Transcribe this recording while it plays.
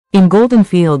In golden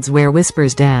fields where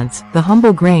whispers dance, the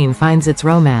humble grain finds its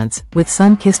romance. With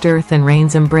sun-kissed earth and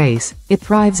rain's embrace, it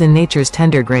thrives in nature's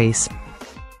tender grace.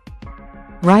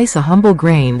 Rice, a humble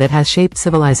grain that has shaped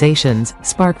civilizations,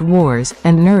 sparked wars,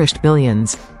 and nourished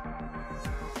billions.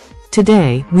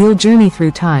 Today, we'll journey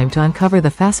through time to uncover the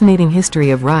fascinating history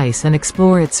of rice and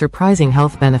explore its surprising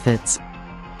health benefits.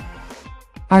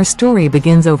 Our story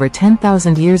begins over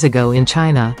 10,000 years ago in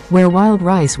China, where wild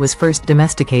rice was first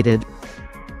domesticated.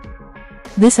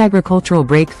 This agricultural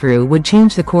breakthrough would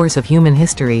change the course of human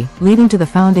history, leading to the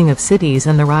founding of cities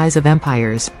and the rise of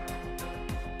empires.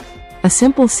 A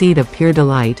simple seed of pure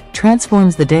delight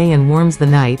transforms the day and warms the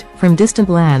night. From distant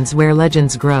lands where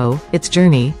legends grow, its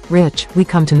journey, rich, we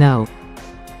come to know.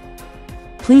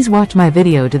 Please watch my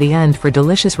video to the end for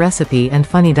delicious recipe and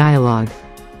funny dialogue.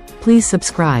 Please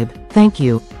subscribe, thank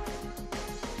you.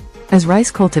 As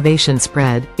rice cultivation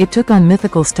spread, it took on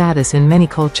mythical status in many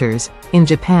cultures. In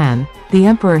Japan, the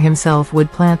emperor himself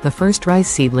would plant the first rice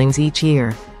seedlings each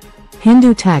year.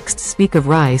 Hindu texts speak of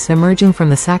rice emerging from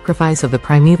the sacrifice of the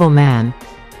primeval man.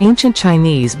 Ancient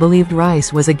Chinese believed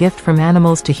rice was a gift from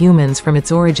animals to humans from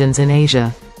its origins in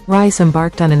Asia. Rice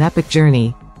embarked on an epic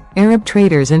journey. Arab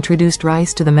traders introduced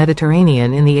rice to the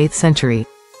Mediterranean in the 8th century.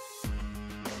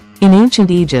 In ancient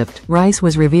Egypt, rice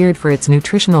was revered for its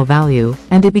nutritional value,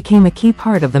 and it became a key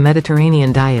part of the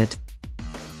Mediterranean diet.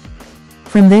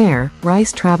 From there,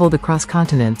 rice traveled across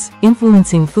continents,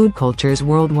 influencing food cultures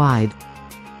worldwide.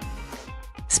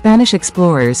 Spanish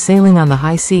explorers sailing on the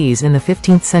high seas in the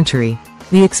 15th century.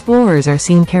 The explorers are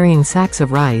seen carrying sacks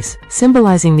of rice,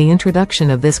 symbolizing the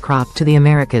introduction of this crop to the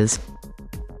Americas.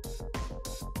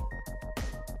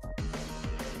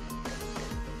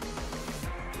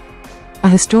 A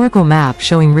historical map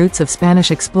showing routes of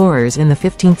Spanish explorers in the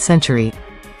 15th century.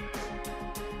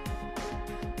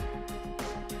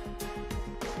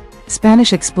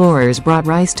 Spanish explorers brought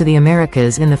rice to the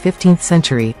Americas in the 15th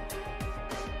century.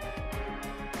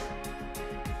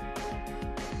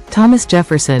 Thomas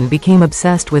Jefferson became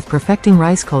obsessed with perfecting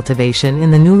rice cultivation in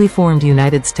the newly formed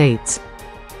United States.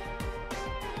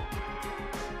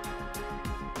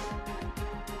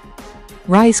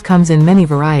 Rice comes in many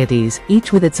varieties,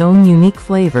 each with its own unique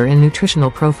flavor and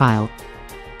nutritional profile.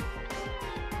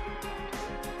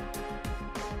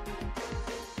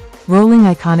 Rolling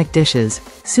iconic dishes.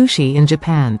 Sushi in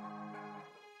Japan.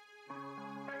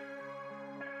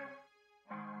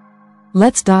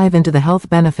 Let's dive into the health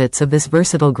benefits of this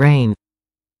versatile grain.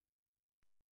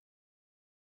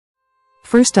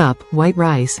 First up, white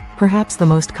rice, perhaps the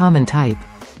most common type.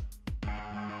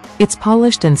 It's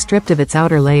polished and stripped of its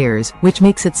outer layers, which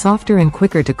makes it softer and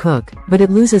quicker to cook, but it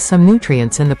loses some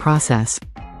nutrients in the process.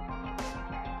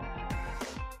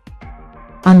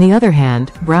 On the other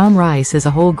hand, brown rice is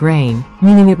a whole grain,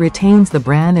 meaning it retains the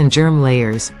bran and germ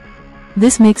layers.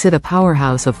 This makes it a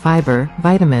powerhouse of fiber,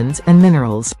 vitamins, and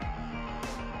minerals.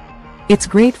 It's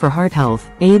great for heart health,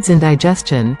 aids in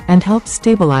digestion, and helps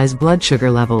stabilize blood sugar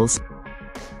levels.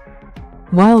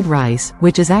 Wild rice,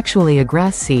 which is actually a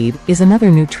grass seed, is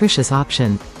another nutritious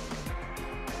option.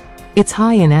 It's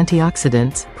high in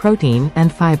antioxidants, protein,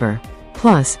 and fiber.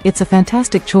 Plus, it's a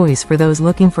fantastic choice for those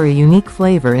looking for a unique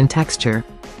flavor and texture.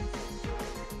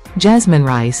 Jasmine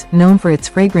rice, known for its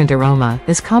fragrant aroma,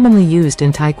 is commonly used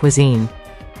in Thai cuisine.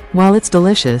 While it's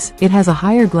delicious, it has a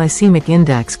higher glycemic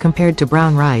index compared to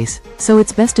brown rice, so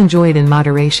it's best enjoyed in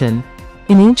moderation.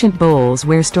 In ancient bowls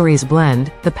where stories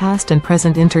blend, the past and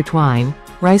present intertwine,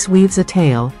 rice weaves a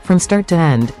tale, from start to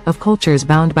end, of cultures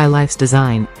bound by life's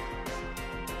design.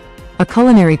 A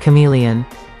culinary chameleon,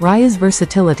 rice's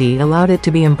versatility allowed it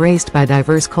to be embraced by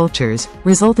diverse cultures,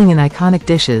 resulting in iconic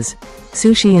dishes.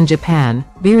 Sushi in Japan,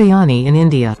 biryani in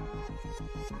India.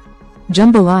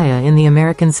 Jambalaya in the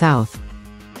American South.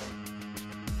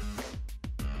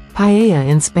 Paella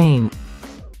in Spain.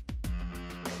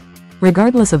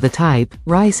 Regardless of the type,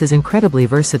 rice is incredibly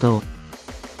versatile.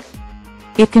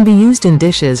 It can be used in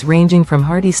dishes ranging from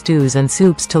hearty stews and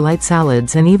soups to light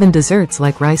salads and even desserts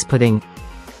like rice pudding.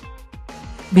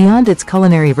 Beyond its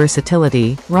culinary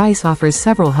versatility, rice offers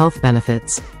several health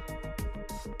benefits.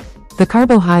 The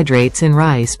carbohydrates in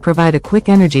rice provide a quick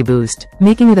energy boost,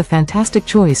 making it a fantastic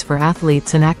choice for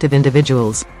athletes and active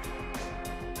individuals.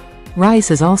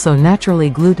 Rice is also naturally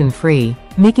gluten-free,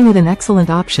 making it an excellent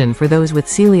option for those with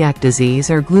celiac disease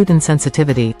or gluten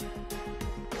sensitivity.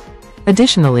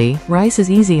 Additionally, rice is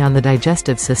easy on the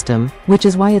digestive system, which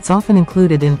is why it's often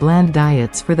included in bland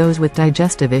diets for those with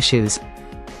digestive issues.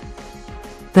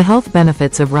 The health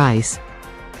benefits of rice.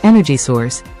 Energy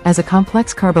source. As a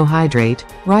complex carbohydrate,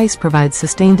 rice provides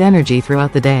sustained energy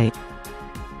throughout the day.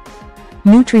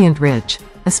 Nutrient-rich.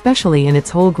 Especially in its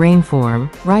whole grain form,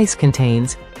 rice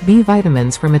contains B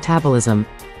vitamins for metabolism,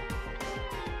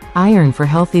 iron for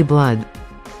healthy blood,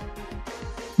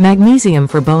 magnesium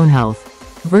for bone health.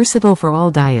 Versatile for all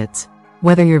diets.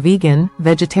 Whether you're vegan,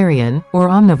 vegetarian, or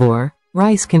omnivore,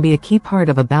 rice can be a key part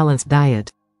of a balanced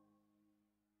diet.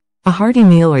 A hearty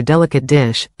meal or delicate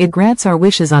dish, it grants our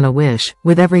wishes on a wish,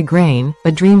 with every grain,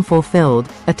 a dream fulfilled,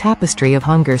 a tapestry of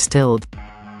hunger stilled.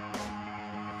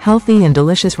 Healthy and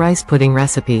delicious rice pudding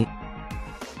recipe.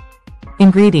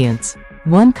 Ingredients: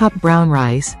 1 cup brown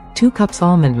rice, 2 cups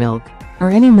almond milk, or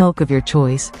any milk of your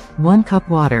choice, 1 cup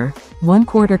water,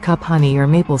 1/4 cup honey or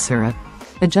maple syrup.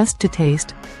 Adjust to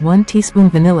taste, 1 teaspoon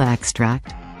vanilla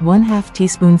extract, 1/2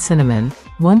 teaspoon cinnamon,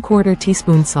 1/4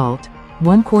 teaspoon salt,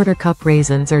 1/4 cup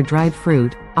raisins or dried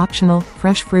fruit, optional,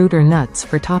 fresh fruit or nuts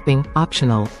for topping,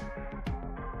 optional.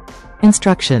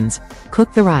 Instructions: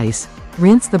 cook the rice.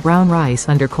 Rinse the brown rice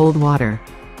under cold water.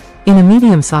 In a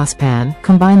medium saucepan,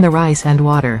 combine the rice and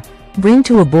water. Bring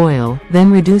to a boil,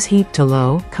 then reduce heat to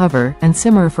low, cover, and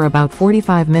simmer for about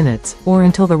 45 minutes, or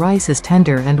until the rice is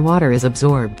tender and water is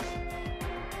absorbed.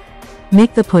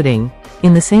 Make the pudding.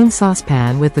 In the same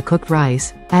saucepan with the cooked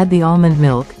rice, add the almond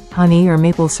milk, honey or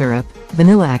maple syrup,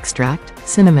 vanilla extract,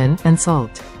 cinnamon, and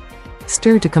salt.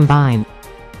 Stir to combine.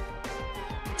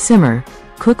 Simmer.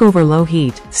 Cook over low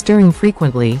heat, stirring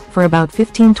frequently, for about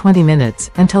 15-20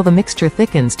 minutes, until the mixture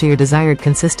thickens to your desired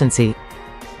consistency.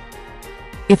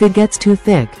 If it gets too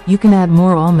thick, you can add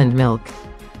more almond milk.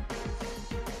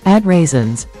 Add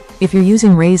raisins. If you're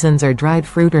using raisins or dried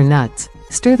fruit or nuts,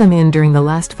 stir them in during the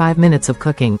last 5 minutes of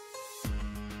cooking.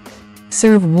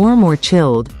 Serve warm or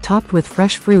chilled, topped with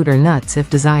fresh fruit or nuts if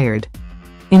desired.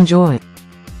 Enjoy.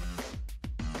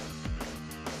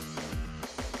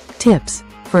 Tips: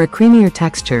 for a creamier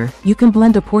texture, you can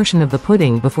blend a portion of the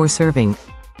pudding before serving.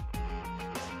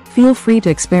 Feel free to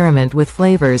experiment with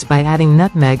flavors by adding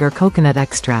nutmeg or coconut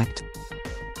extract.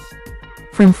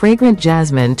 From fragrant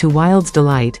jasmine to wild's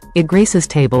delight, it graces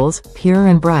tables, pure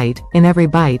and bright, in every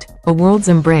bite, a world's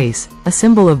embrace, a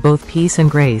symbol of both peace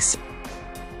and grace.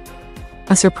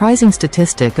 A surprising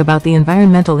statistic about the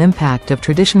environmental impact of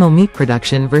traditional meat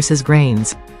production versus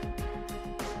grains.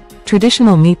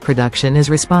 Traditional meat production is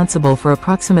responsible for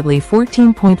approximately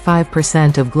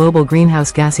 14.5% of global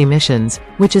greenhouse gas emissions,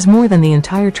 which is more than the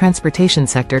entire transportation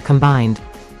sector combined.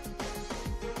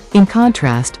 In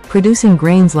contrast, producing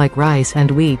grains like rice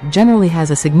and wheat generally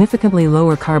has a significantly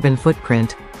lower carbon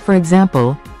footprint. For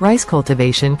example, rice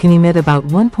cultivation can emit about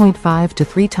 1.5 to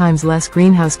 3 times less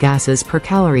greenhouse gases per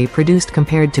calorie produced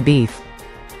compared to beef.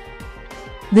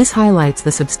 This highlights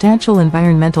the substantial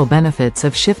environmental benefits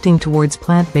of shifting towards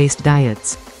plant-based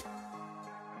diets.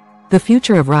 The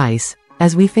future of rice.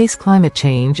 As we face climate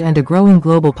change and a growing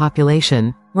global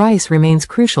population, rice remains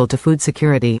crucial to food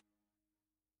security.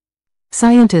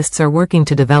 Scientists are working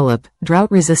to develop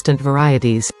drought-resistant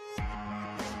varieties.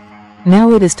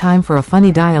 Now it is time for a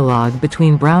funny dialogue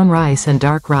between brown rice and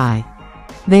dark rye.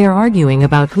 They are arguing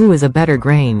about who is a better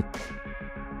grain.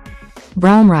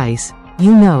 Brown rice: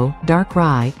 you know, dark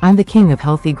rye, I'm the king of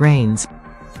healthy grains.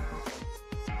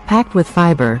 Packed with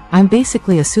fiber, I'm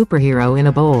basically a superhero in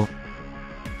a bowl.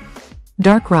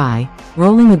 Dark rye: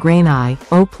 rolling a grain eye,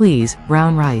 oh please,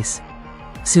 brown rice.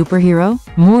 Superhero?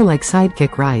 More like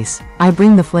sidekick rice, I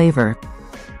bring the flavor.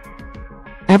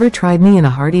 Ever tried me in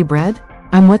a hearty bread?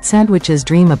 I'm what sandwiches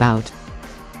dream about.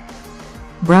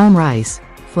 Brown rice: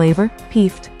 flavor?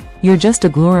 Peefed. You're just a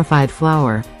glorified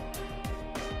flour.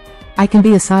 I can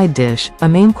be a side dish, a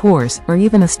main course, or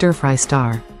even a stir-fry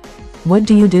star. What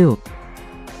do you do?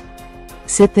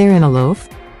 Sit there in a loaf?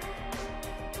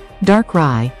 Dark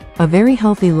rye: a very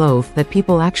healthy loaf that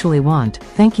people actually want,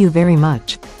 thank you very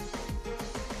much.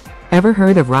 Ever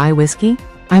heard of rye whiskey?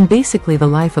 I'm basically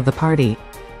the life of the party.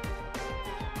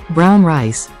 Brown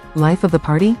rice: life of the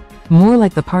party? More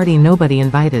like the party nobody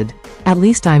invited. At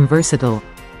least I'm versatile.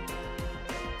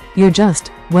 You're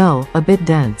just, well, a bit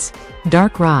dense.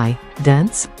 Dark rye: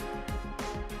 dense?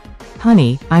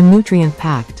 Honey, I'm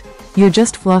nutrient-packed. You're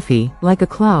just fluffy, like a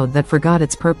cloud that forgot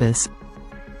its purpose.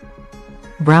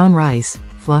 Brown rice: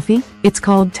 fluffy? It's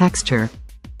called texture.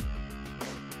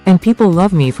 And people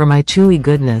love me for my chewy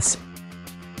goodness.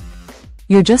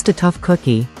 You're just a tough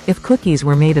cookie, if cookies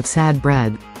were made of sad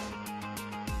bread.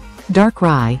 Dark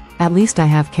rye: at least I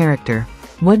have character.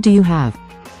 What do you have?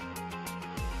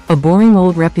 A boring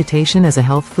old reputation as a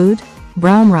health food?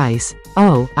 Brown rice: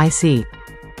 oh, I see.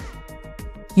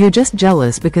 You're just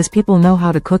jealous because people know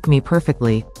how to cook me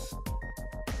perfectly.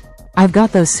 I've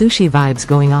got those sushi vibes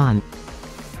going on.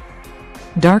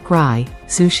 Dark rye: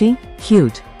 sushi?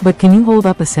 Cute, but can you hold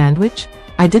up a sandwich?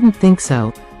 I didn't think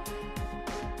so.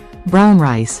 Brown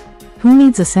rice. Who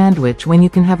needs a sandwich when you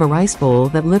can have a rice bowl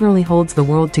that literally holds the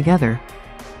world together?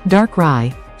 Dark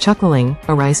rye. Chuckling,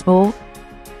 a rice bowl?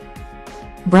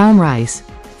 Brown rice.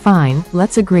 Fine,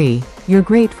 let's agree, you're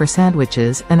great for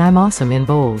sandwiches and I'm awesome in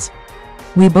bowls.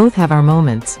 We both have our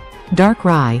moments. Dark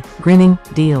rye, grinning,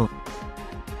 deal.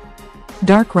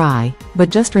 Dark rye,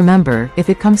 but just remember, if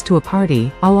it comes to a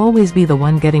party, I'll always be the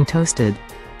one getting toasted.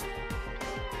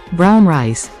 Brown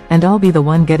rice, and I'll be the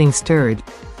one getting stirred.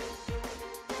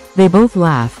 They both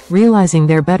laugh, realizing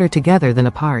they're better together than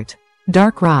apart.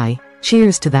 Dark rye,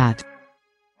 cheers to that.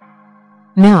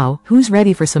 Now, who's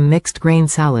ready for some mixed grain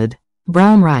salad?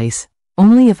 Brown rice,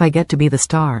 only if I get to be the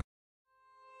star.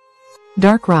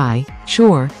 Dark rye,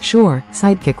 sure,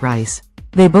 sidekick rice.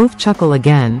 They both chuckle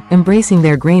again, embracing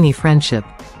their grainy friendship.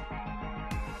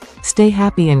 Stay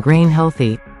happy and grain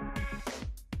healthy.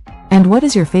 And what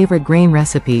is your favorite grain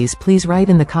recipes? Please write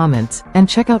in the comments, and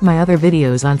check out my other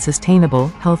videos on sustainable,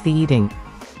 healthy eating.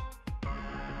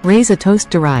 Raise a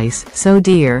toast to rice, so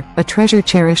dear, a treasure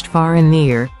cherished far and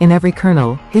near, in every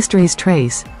kernel, history's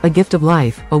trace, a gift of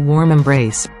life, a warm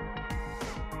embrace.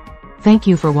 Thank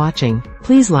you for watching.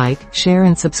 Please like, share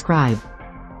and subscribe.